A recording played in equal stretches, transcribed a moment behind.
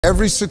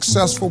Every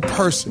successful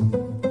person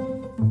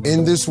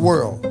in this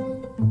world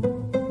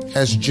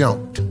has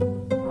jumped.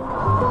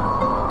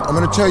 I'm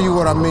going to tell you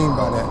what I mean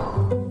by that.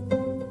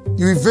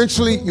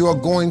 You are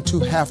going to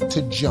have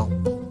to jump.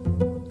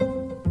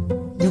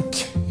 You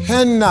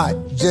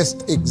cannot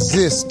just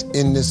exist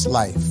in this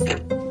life.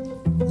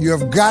 You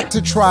have got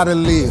to try to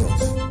live.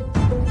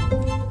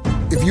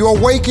 If you are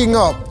waking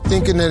up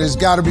thinking that there's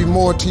got to be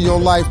more to your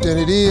life than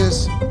it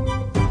is,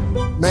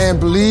 man,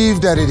 believe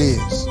that it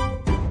is.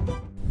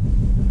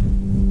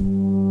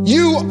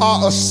 You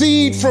are a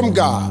seed from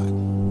God.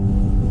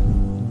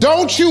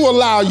 Don't you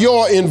allow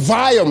your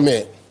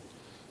environment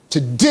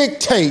to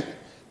dictate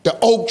the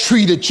oak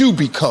tree that you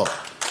become.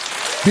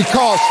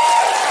 Because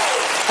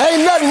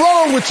ain't nothing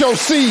wrong with your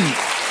seed.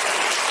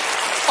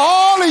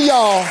 All of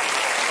y'all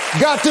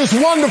got this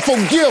wonderful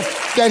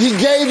gift that he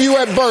gave you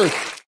at birth.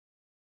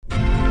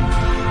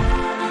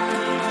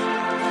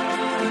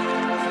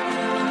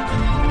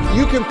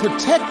 You can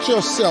protect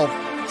yourself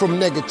from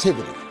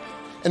negativity.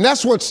 And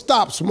that's what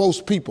stops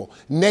most people,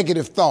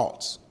 negative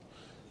thoughts.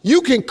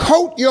 You can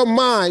coat your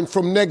mind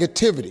from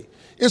negativity.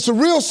 It's a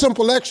real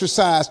simple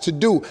exercise to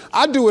do.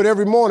 I do it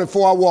every morning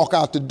before I walk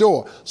out the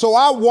door. So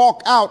I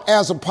walk out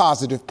as a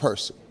positive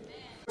person.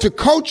 To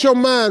coat your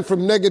mind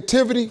from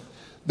negativity,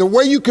 the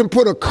way you can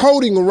put a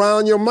coating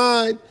around your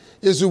mind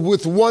is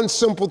with one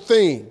simple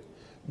thing.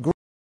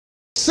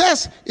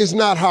 Success is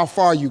not how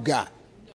far you got.